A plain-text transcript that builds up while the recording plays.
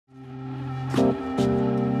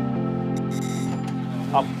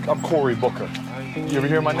I'm Cory Booker. You ever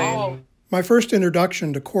hear my name? My first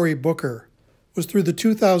introduction to Cory Booker was through the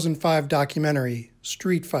 2005 documentary,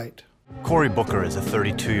 Street Fight. Cory Booker is a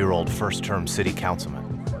 32-year-old first-term city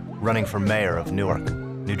councilman, running for mayor of Newark,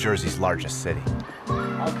 New Jersey's largest city.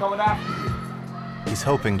 I'm coming after you. He's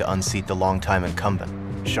hoping to unseat the longtime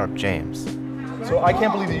incumbent, Sharp James. So I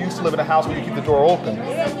can't believe you used to live in a house where you keep the door open,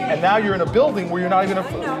 and now you're in a building where you're not even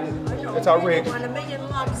It's outrageous. You want 1 million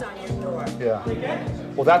locks on your door. Yeah.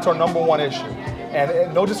 Well, that's our #1 issue.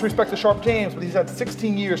 And no disrespect to Sharp James, but he's had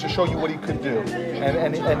 16 years to show you what he could do.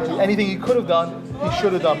 And anything he could have done, he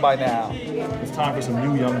should have done by now. It's time for some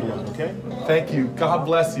new young blood, okay? Thank you. God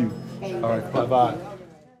bless you. All right, bye-bye.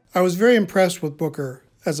 I was very impressed with Booker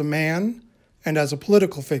as a man and as a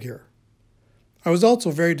political figure. I was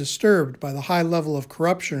also very disturbed by the high level of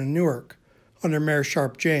corruption in Newark under Mayor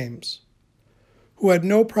Sharp James, who had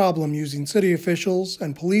no problem using city officials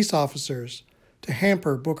and police officers to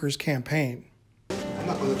hamper Booker's campaign. I'm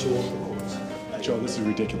not going to let you walk the roads. Joe, this is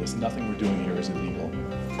ridiculous. Nothing we're doing here is illegal.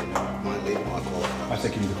 My lady, my call. I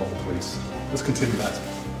think you need to call the police. Let's continue that.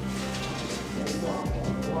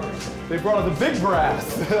 They brought out the big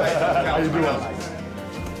brass. How you doing?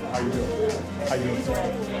 How you doing? How you doing?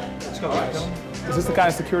 Let's go. Is this the kind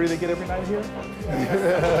of security they get every night here?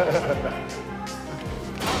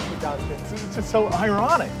 It's just so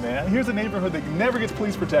ironic, man. Here's a neighborhood that never gets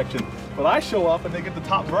police protection, but I show up and they get the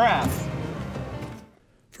top brass.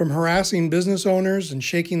 From harassing business owners and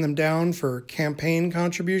shaking them down for campaign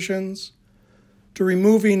contributions, to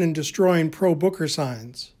removing and destroying pro-Booker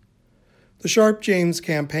signs, the Sharp James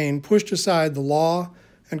campaign pushed aside the law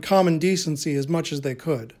and common decency as much as they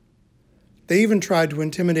could. They even tried to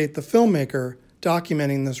intimidate the filmmaker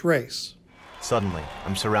documenting this race. Suddenly,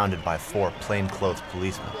 I'm surrounded by 4 plainclothes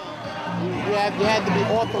policemen. You had to be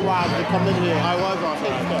authorized to come in here. I was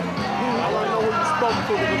authorized. I want to know who you spoke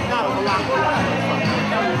to, but it's not a lot.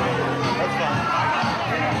 That's fine.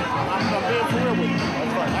 I'm being real with you.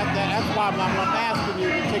 That's fine. That's why I'm asking you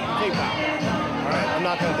to take the tape out. All right, I'm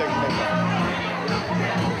not going to take the tape out.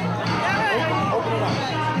 Open it up.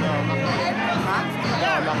 No, I'm not going to do that. No,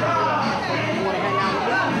 I'm not going to do that. You want to hang out with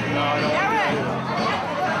me? No, I don't want to hang out.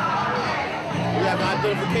 You have an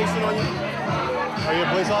identification on you? Are you a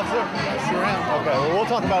police officer? I sure am. Okay, well, we'll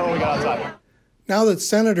talk about it when we get outside. Now that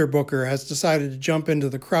Senator Booker has decided to jump into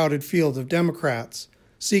the crowded field of Democrats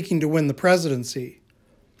seeking to win the presidency,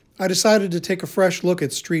 I decided to take a fresh look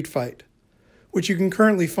at Street Fight, which you can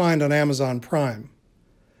currently find on Amazon Prime.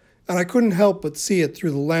 And I couldn't help but see it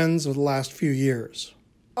through the lens of the last few years.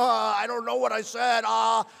 I don't know what I said.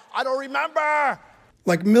 I don't remember.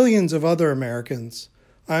 Like millions of other Americans,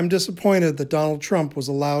 I'm disappointed that Donald Trump was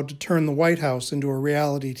allowed to turn the White House into a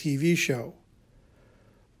reality TV show.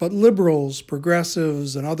 But liberals,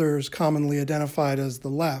 progressives, and others commonly identified as the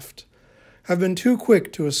left have been too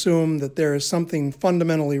quick to assume that there is something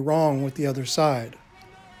fundamentally wrong with the other side,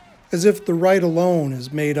 as if the right alone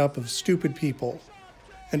is made up of stupid people,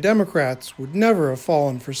 and Democrats would never have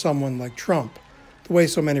fallen for someone like Trump the way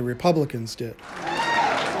so many Republicans did.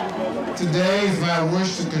 Today is my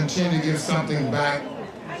wish to continue to give something back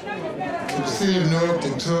to the city of Newark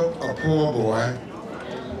that took a poor boy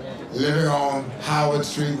living on Howard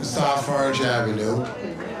Street and South Orange Avenue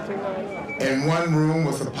in one room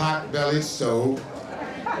with a pot-bellied stove,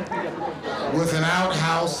 with an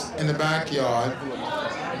outhouse in the backyard,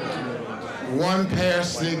 1 pair of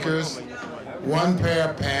sneakers, 1 pair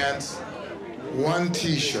of pants, 1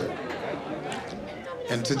 t-shirt.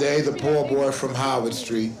 And today the poor boy from Howard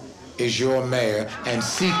Street is your mayor and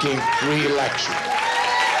seeking re-election.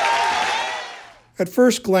 At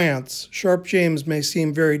first glance, Sharp James may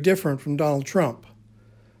seem very different from Donald Trump,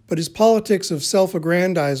 but his politics of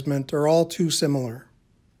self-aggrandizement are all too similar.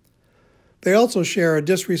 They also share a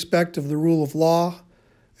disrespect of the rule of law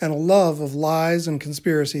and a love of lies and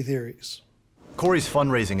conspiracy theories. Cory's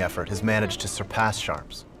fundraising effort has managed to surpass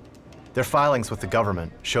Sharp's. Their filings with the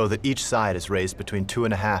government show that each side has raised between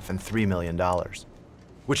 $2.5 and $3 million,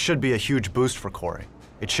 which should be a huge boost for Cory.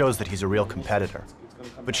 It shows that he's a real competitor.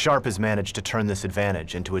 But Sharp has managed to turn this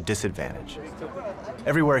advantage into a disadvantage.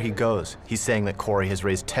 Everywhere he goes, he's saying that Cory has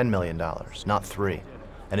raised $10 million, not $3,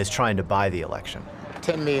 and is trying to buy the election.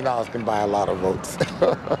 $10 million can buy a lot of votes.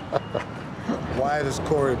 Why does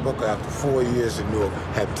Cory Booker, after 4 years in Newark,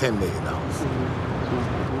 have $10 million?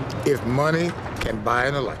 If money can buy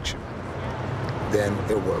an election, then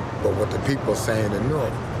it works. But what the people are saying in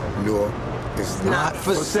Newark is not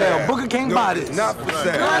for sale. Booker can't buy this. Not for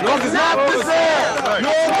sale. Newark is not for sale.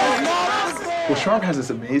 Newark is not for sale. Well, Sharp has this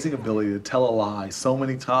amazing ability to tell a lie so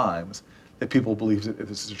many times that people believe that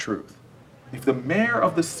this is the truth. If the mayor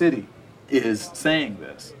of the city is saying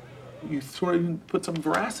this, you sort of put some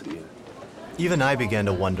veracity in it. Even I began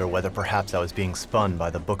to wonder whether perhaps I was being spun by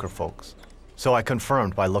the Booker folks. So I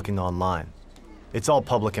confirmed by looking online. It's all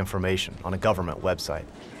public information on a government website.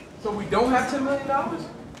 So we don't have $10 million?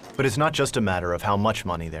 But it's not just a matter of how much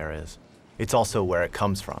money there is. It's also where it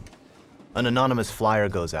comes from. An anonymous flyer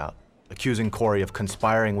goes out, accusing Cory of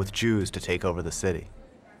conspiring with Jews to take over the city.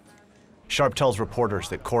 Sharp tells reporters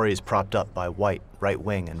that Cory is propped up by white,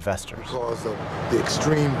 right-wing investors. Because of the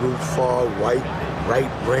extreme group, far white,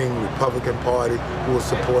 right-wing Republican Party who was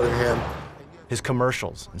supporting him. His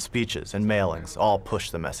commercials and speeches and mailings all push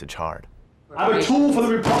the message hard. I'm a tool for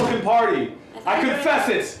the Republican Party. I confess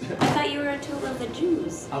it. I thought you were a tool of the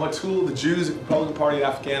Jews. I'm a tool of the Jews, the Republican Party in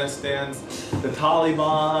Afghanistan, the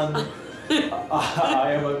Taliban.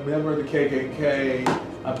 I am a member of the KKK.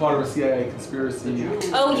 I'm part of a CIA conspiracy.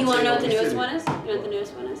 Oh, you want to know what the newest one is? You know what the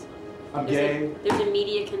newest one is? I'm gay. There's a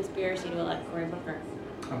media conspiracy to elect Cory Booker.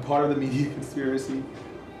 I'm part of the media conspiracy.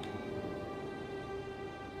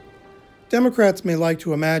 Democrats may like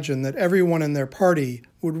to imagine that everyone in their party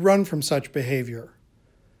would run from such behavior.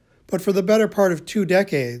 But for the better part of 2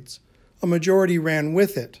 decades, a majority ran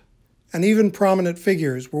with it, and even prominent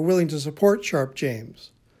figures were willing to support Sharp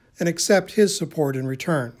James and accept his support in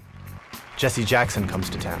return. Jesse Jackson comes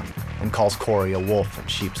to town and calls Cory a wolf in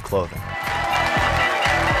sheep's clothing.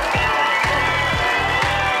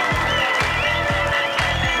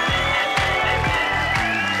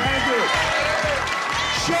 Thank you.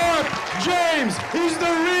 Sharp James is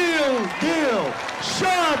the real deal.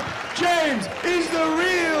 Sharp James is the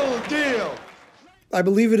real deal. I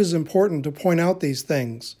believe it is important to point out these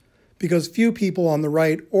things because few people on the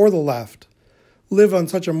right or the left live on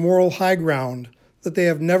such a moral high ground that they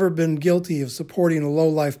have never been guilty of supporting a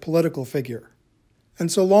low-life political figure.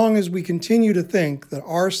 And so long as we continue to think that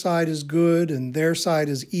our side is good and their side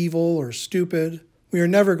is evil or stupid, we are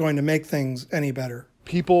never going to make things any better.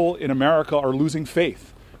 People in America are losing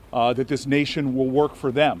faith that this nation will work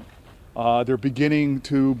for them. They're beginning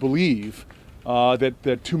to believe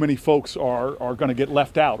that too many folks are going to get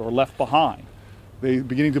left out or left behind. They're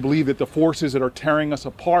beginning to believe that the forces that are tearing us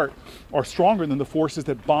apart are stronger than the forces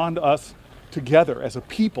that bond us together as a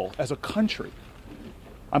people, as a country.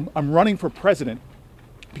 I'm running for president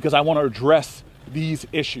because I want to address these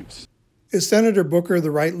issues. Is Senator Booker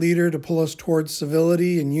the right leader to pull us towards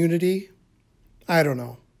civility and unity? I don't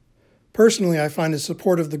know. Personally, I find his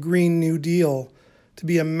support of the Green New Deal to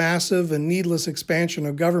be a massive and needless expansion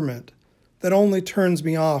of government that only turns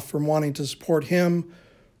me off from wanting to support him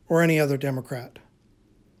or any other Democrat.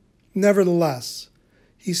 Nevertheless,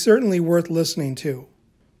 he's certainly worth listening to,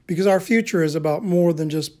 because our future is about more than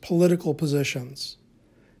just political positions,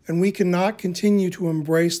 and we cannot continue to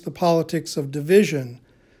embrace the politics of division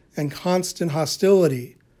and constant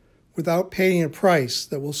hostility without paying a price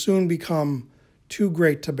that will soon become too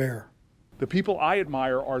great to bear. The people I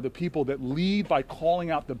admire are the people that lead by calling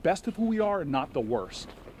out the best of who we are and not the worst.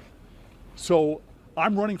 So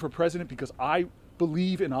I'm running for president because I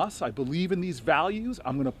believe in us. I believe in these values.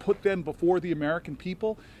 I'm going to put them before the American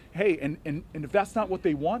people. Hey, and if that's not what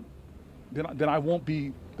they want, then I won't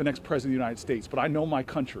be the next president of the United States. But I know my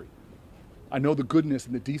country. I know the goodness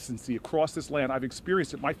and the decency across this land. I've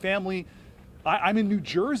experienced it. My family, I'm in New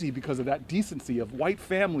Jersey because of that decency of white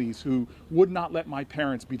families who would not let my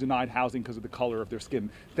parents be denied housing because of the color of their skin.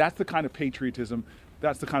 That's the kind of patriotism,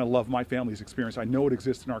 that's the kind of love my family's experienced. I know it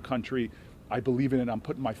exists in our country. I believe in it. I'm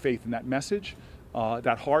putting my faith in that message,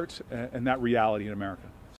 that heart, and that reality in America.